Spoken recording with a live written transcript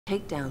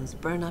Takedowns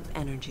burn up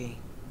energy.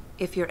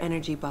 If your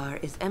energy bar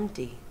is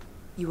empty,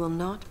 you will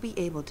not be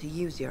able to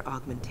use your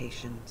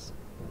augmentations.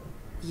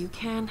 You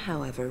can,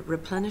 however,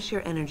 replenish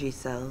your energy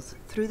cells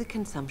through the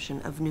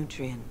consumption of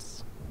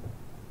nutrients.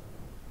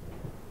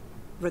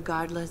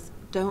 Regardless,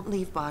 don't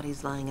leave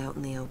bodies lying out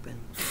in the open.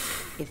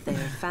 If they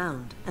are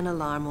found, an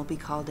alarm will be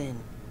called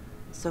in,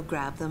 so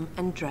grab them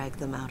and drag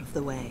them out of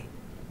the way.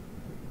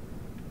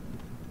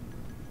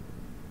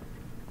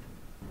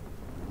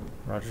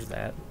 Roger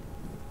that.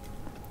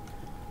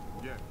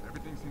 Yeah,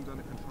 everything seems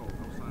under control.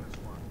 No sign of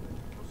squad.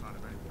 No sign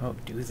of anything. Oh,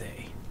 do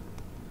they?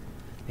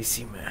 They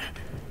seem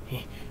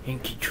in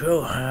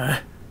control, huh?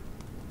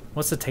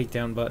 What's the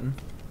takedown button?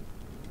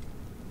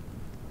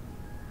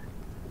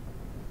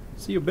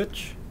 See you,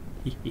 bitch.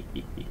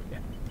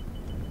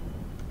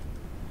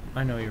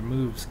 I know your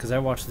moves because I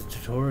watched the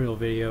tutorial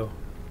video.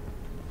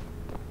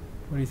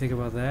 What do you think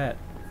about that?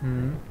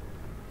 Hmm?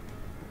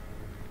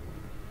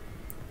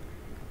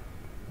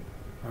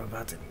 We're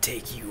about to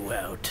take you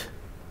out.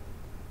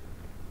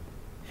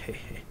 Here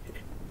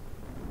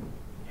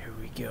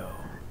we go.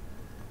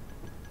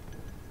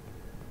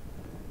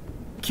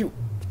 Q.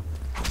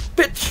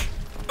 Bitch!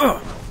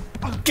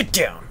 Get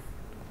down!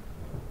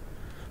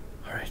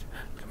 Alright,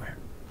 come here.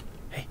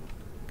 Hey,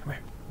 come here.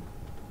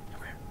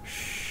 Come here.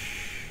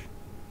 Shh.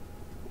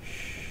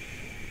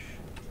 Shh.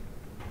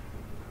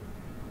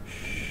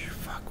 Shh.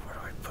 Fuck, where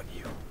do I put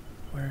you?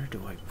 Where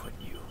do I put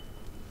you?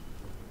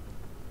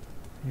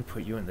 Let me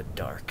put you in the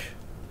dark.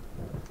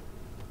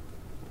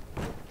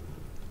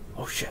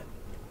 Oh shit.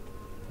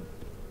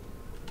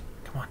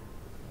 Come on.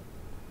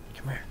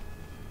 Come here.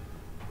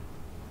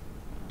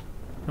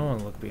 No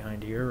one look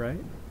behind here,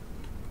 right?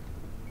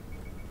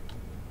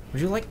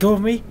 Would you let go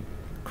of me?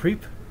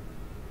 Creep.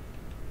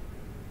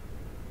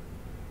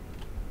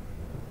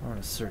 I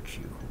want to search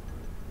you.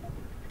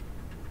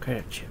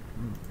 Credit chip.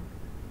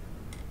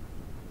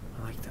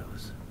 I like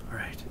those.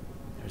 Alright.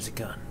 There's a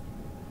gun.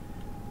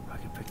 I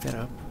can pick that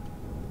up.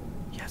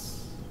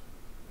 Yes.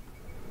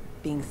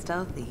 Being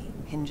stealthy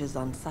hinges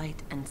on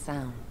sight and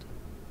sound.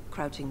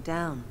 Crouching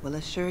down will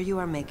assure you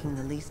are making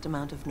the least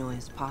amount of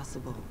noise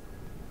possible.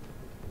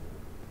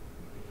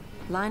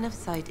 Line of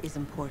sight is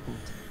important,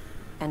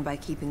 and by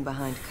keeping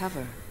behind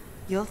cover,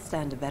 you'll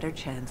stand a better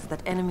chance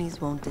that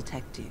enemies won't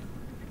detect you.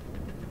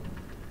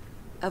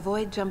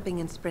 Avoid jumping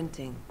and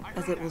sprinting,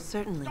 as it will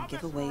certainly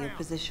give away your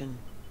position.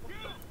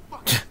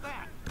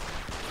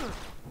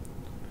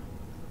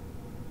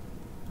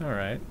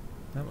 Alright,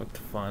 that looked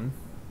fun.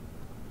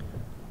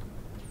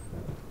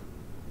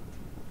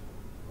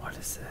 What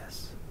is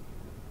this?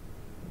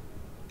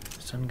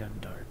 Stun gun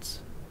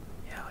darts.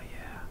 Hell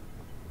yeah.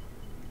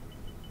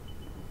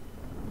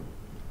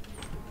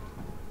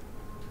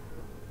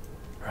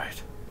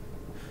 Right.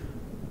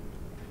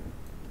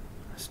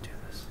 Let's do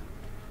this.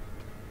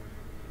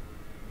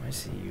 I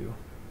see you,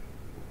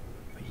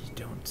 but you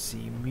don't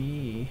see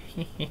me.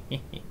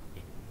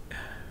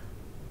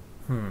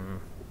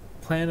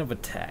 Plan of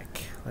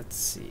attack. Let's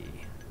see.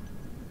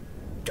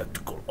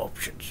 Tactical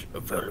options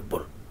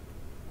available.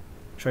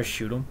 Should I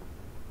shoot him?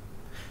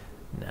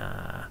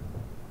 Nah.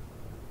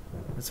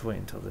 Let's wait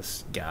until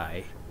this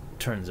guy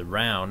turns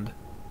around.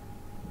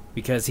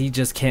 Because he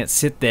just can't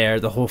sit there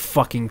the whole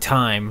fucking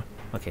time.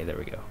 Okay, there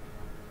we go.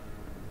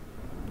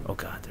 Oh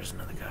god, there's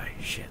another guy.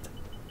 Shit.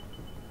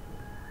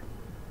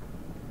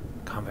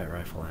 Combat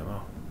rifle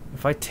ammo.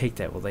 If I take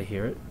that, will they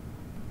hear it?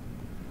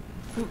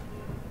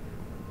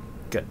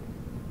 Good.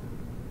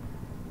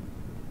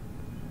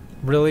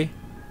 Really?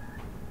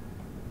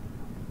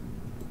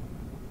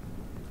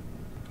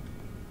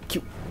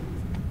 Cute.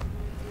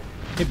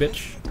 Hey,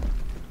 bitch.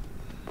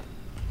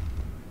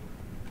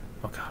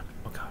 Oh god,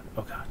 oh god,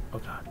 oh god, oh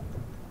god.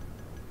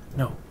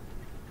 No.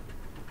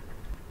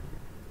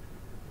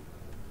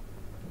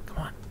 Come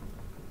on.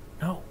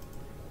 No.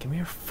 Give me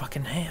your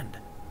fucking hand.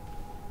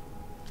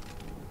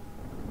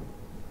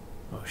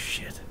 Oh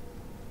shit.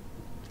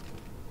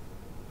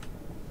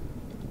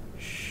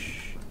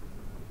 Shh.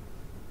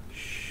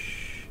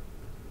 Shh.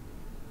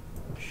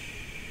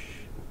 Shh.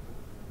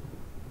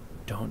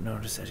 Don't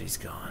notice that he's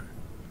gone.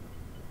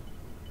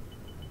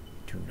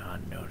 Do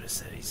not notice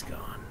that he's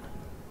gone.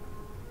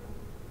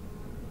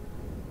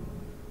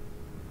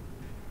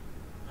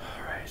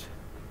 Alright.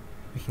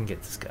 We can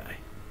get this guy.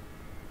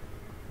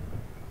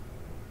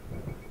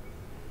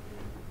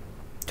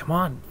 Come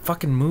on,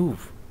 fucking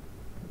move.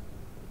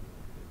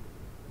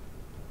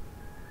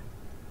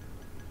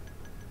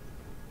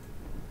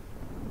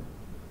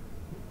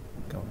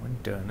 Going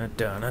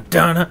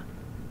donna.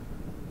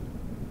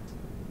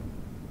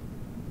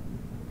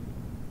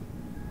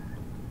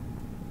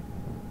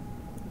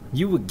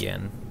 You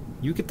again.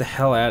 You get the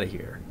hell out of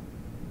here.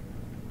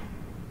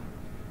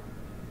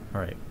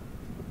 Alright.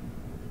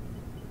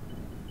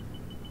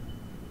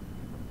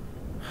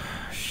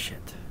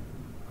 Shit.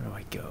 Where do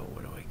I go?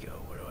 Where do I go?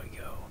 Where do I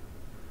go?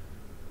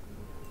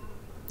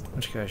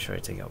 Which guy should I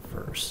take out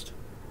first?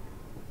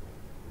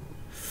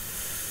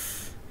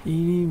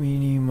 Eeny,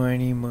 meeny,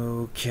 miny,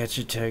 mo, catch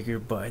a tiger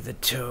by the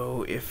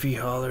toe. If he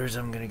hollers,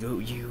 I'm gonna go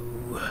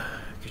you.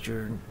 because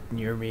you're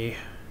near me.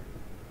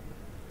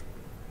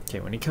 Okay,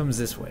 when he comes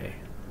this way,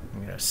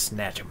 I'm gonna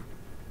snatch him.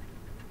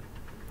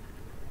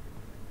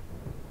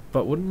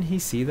 But wouldn't he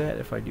see that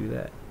if I do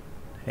that?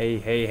 Hey,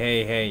 hey,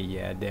 hey, hey.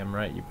 Yeah, damn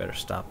right. You better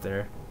stop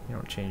there. You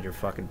don't change your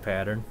fucking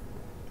pattern.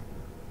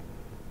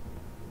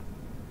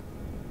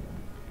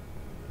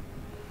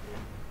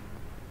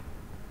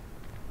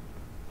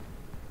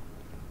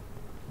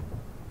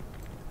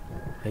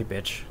 Hey,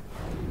 bitch.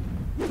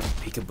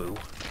 Peekaboo.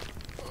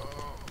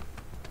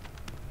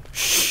 Shh,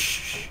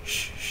 shh,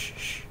 shh,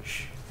 shh,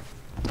 shh.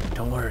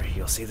 Don't worry,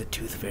 you'll see the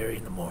tooth fairy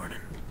in the morning.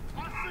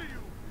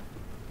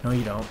 No,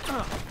 you don't.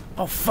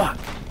 Oh, fuck.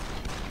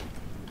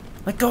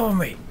 Let go of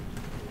me.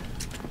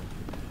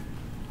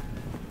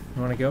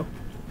 You want to go?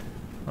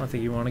 I don't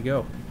think you want to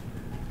go.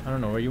 I don't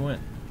know where you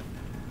went.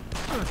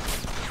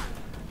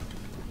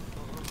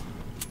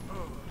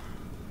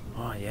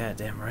 Oh, yeah,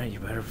 damn right. You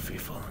better be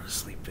falling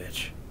asleep,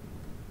 bitch.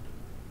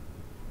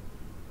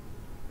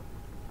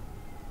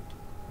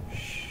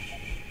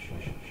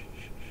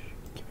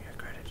 Give me your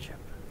credit chip.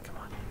 Come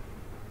on.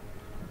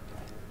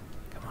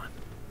 Come on.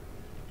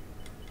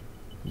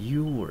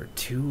 You were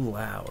too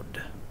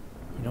loud.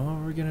 You know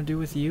what we're gonna do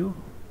with you?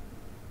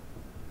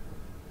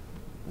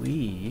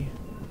 We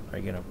are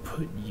gonna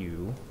put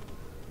you...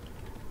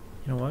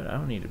 You know what? I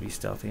don't need to be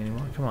stealthy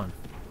anymore. Come on.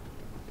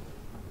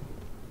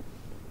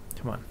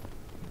 Come on.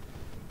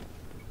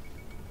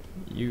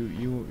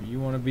 You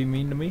want to be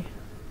mean to me?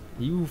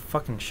 You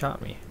fucking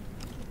shot me.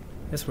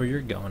 That's where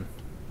you're going.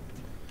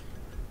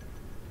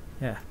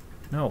 Yeah.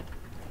 No.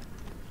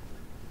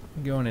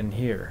 I'm going in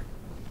here.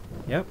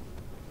 Yep.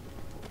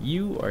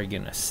 You are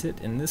gonna sit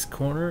in this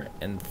corner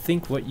and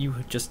think what you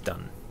have just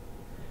done.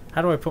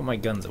 How do I put my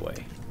guns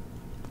away?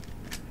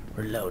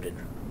 We're loading.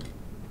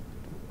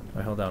 Do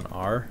I hold down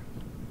R?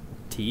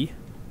 T?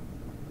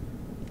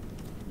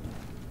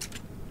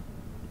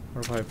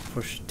 What if I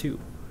push 2?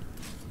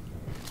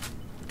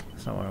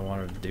 That's not what I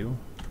wanted to do.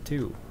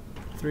 2.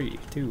 3.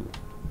 2.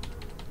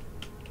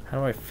 How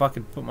do I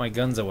fucking put my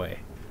guns away?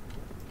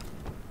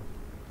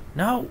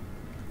 No!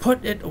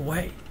 Put it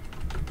away!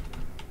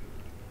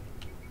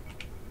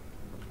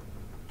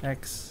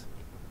 X,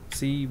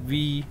 C,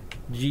 V,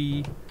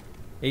 G,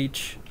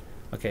 H.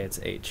 Okay, it's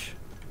H.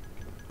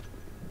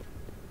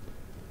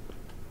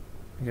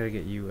 I gotta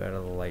get you out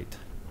of the light.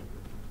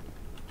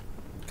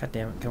 God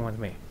damn it, come with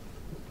me.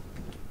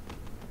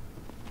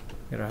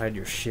 Gotta hide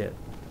your shit.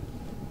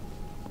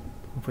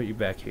 I'll put you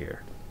back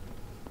here.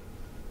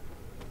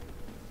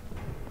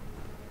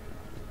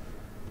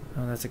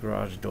 Oh, that's a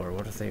garage door.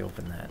 What if they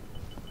open that?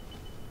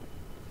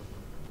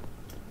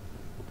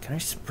 Can I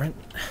sprint?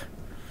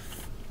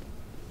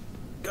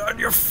 God,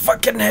 you're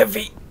fucking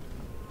heavy.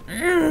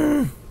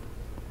 We'll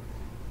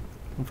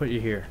put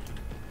you here.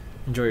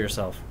 Enjoy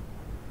yourself.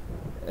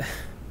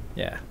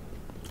 Yeah.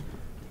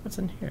 What's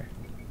in here?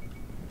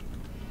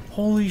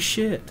 Holy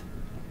shit.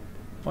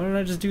 Why didn't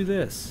I just do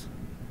this?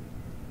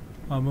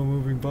 I'm a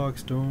moving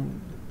box.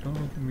 Don't look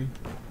at me.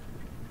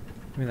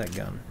 Give me that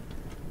gun.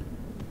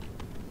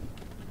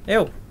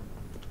 Ew.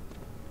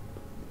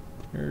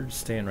 You're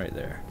staying right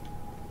there.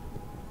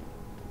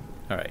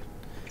 Alright.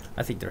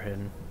 I think they're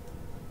hidden.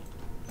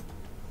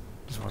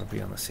 Just want to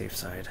be on the safe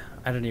side.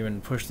 I didn't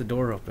even push the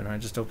door open. I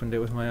just opened it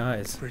with my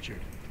eyes.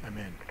 Richard, I'm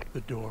in.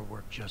 The door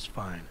worked just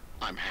fine.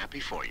 I'm happy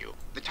for you.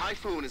 The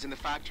Typhoon is in the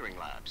factoring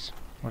labs.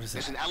 What is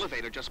There's that? an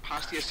elevator just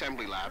past the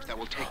assembly labs that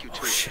will take you to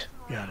Oh shit.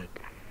 it. Got it.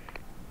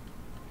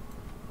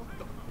 What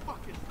the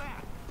fuck is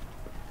that?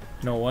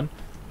 No one.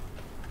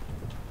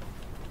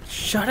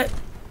 Shut it!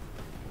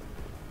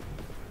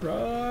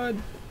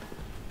 Run!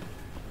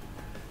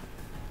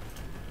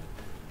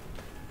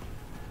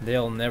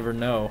 They'll never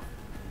know.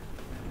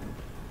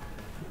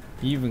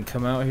 You even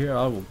come out here,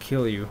 I will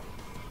kill you.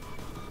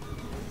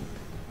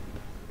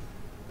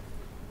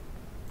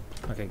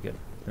 Okay, good.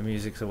 The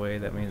music's away,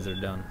 that means they're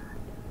done.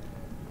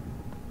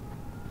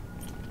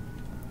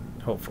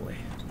 Hopefully.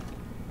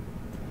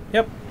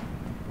 Yep.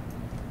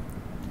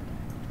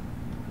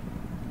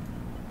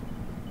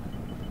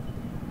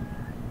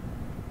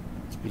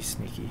 Let's be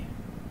sneaky.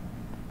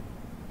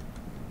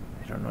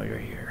 They don't know you're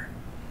here.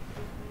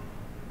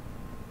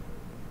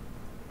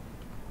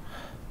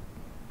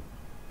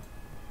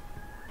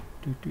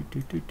 Do do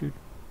do do do.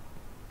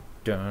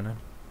 Dun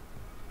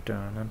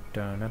dun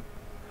dun dun.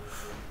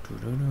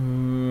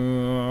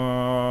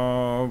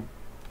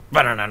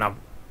 Banana.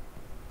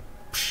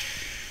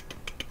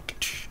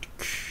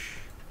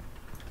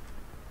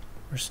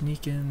 We're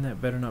sneaking.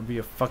 That better not be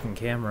a fucking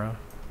camera.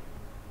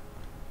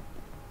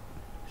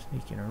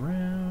 Sneaking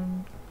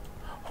around.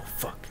 Oh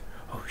fuck.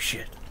 Oh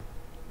shit.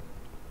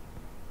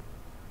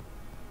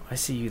 I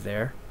see you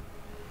there.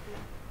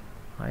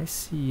 I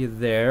see you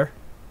there.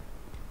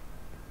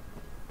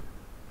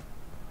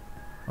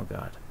 Oh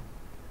god.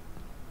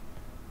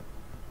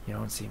 You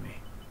don't see me.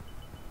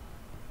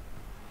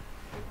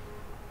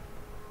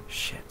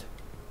 Shit.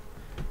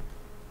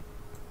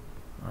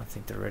 I don't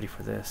think they're ready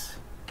for this.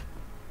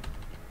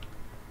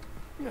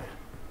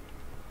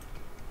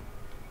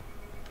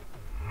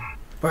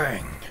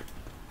 Bang!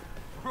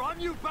 run,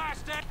 you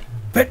bastard!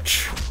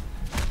 Bitch!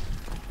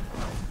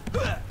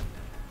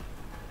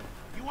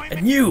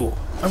 And you!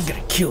 I'm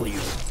gonna kill you!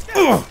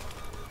 Ugh!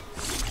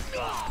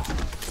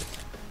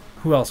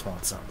 Who else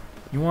wants some?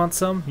 You want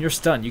some? You're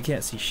stunned. You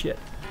can't see shit.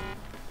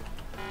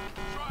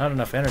 Not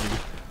enough energy.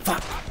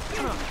 Fuck!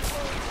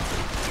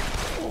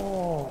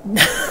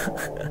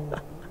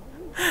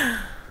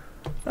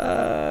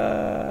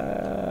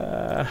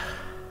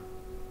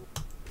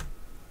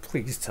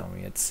 Please tell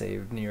me it's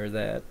saved near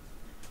that.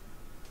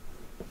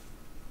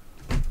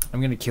 I'm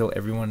gonna kill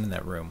everyone in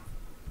that room.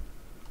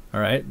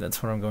 Alright,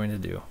 that's what I'm going to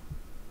do.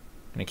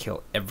 I'm gonna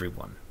kill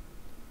everyone.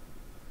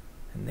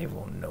 And they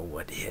won't know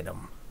what hit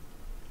them.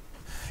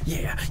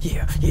 Yeah,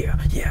 yeah,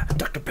 yeah, yeah.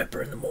 Dr.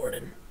 Pepper in the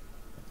morning.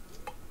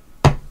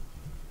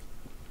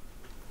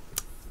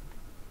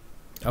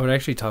 I would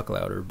actually talk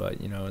louder, but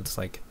you know, it's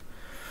like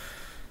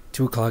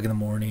 2 o'clock in the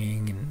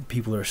morning and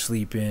people are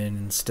sleeping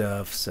and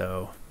stuff,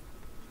 so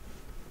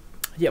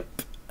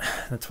yep.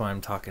 That's why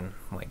I'm talking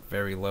like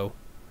very low.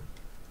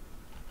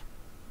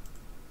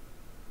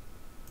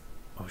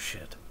 Oh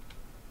shit.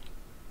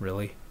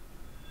 Really?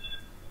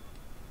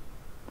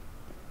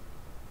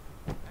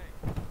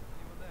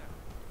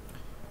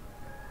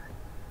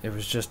 It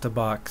was just a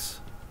box.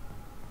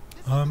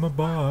 I'm a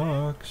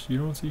box. You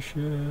don't see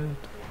shit.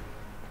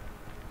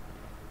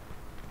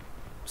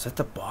 Is that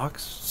the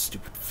box?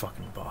 Stupid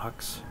fucking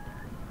box.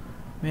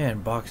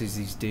 Man, boxes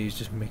these days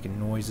just making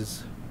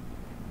noises.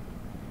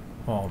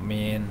 Oh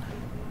man.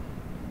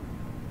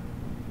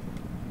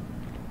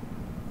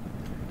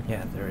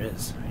 Yeah, there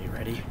is. Are you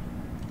ready?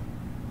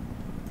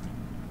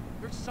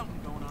 There's something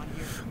going on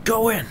here.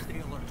 Go in! Stay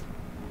alert.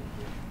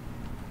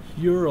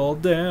 You're all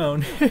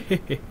down.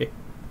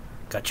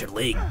 Got your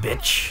leg,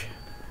 bitch.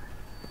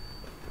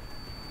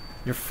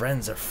 Your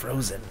friends are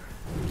frozen.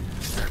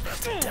 They're about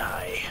to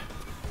die.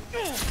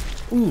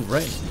 Ooh,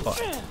 right in the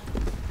butt.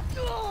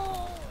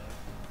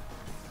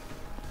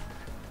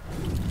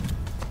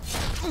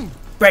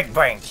 Bang,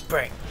 bang,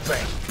 bang,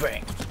 bang,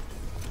 bang.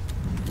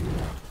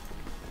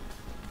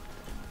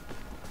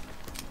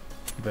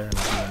 You better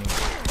not do any.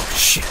 Oh,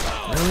 shit.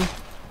 Really?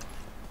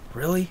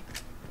 Really?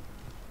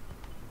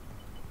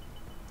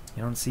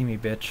 You don't see me,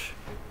 bitch.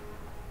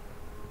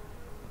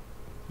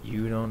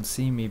 You don't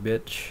see me,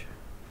 bitch.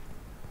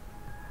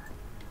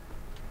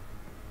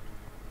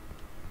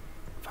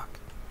 Fuck.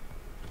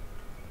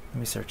 Let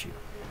me search you.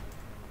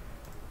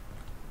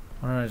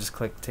 Why don't I just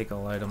click take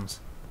all items?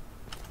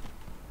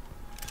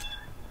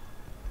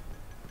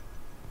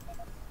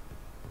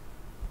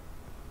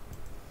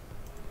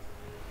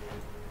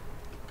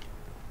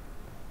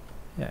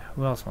 Yeah,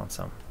 who else wants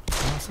some?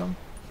 You want some?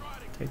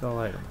 Take all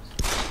items.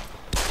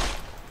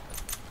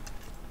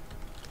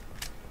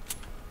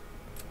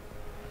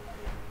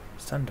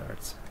 Stun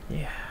darts.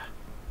 Yeah.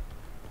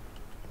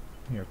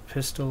 Your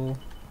pistol.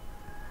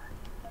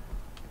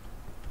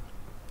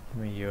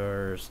 Give me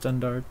your stun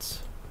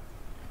darts.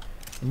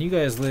 And you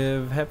guys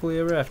live happily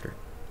ever after.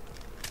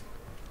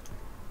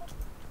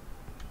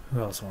 Who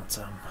else wants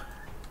some?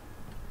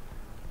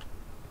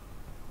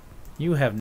 You have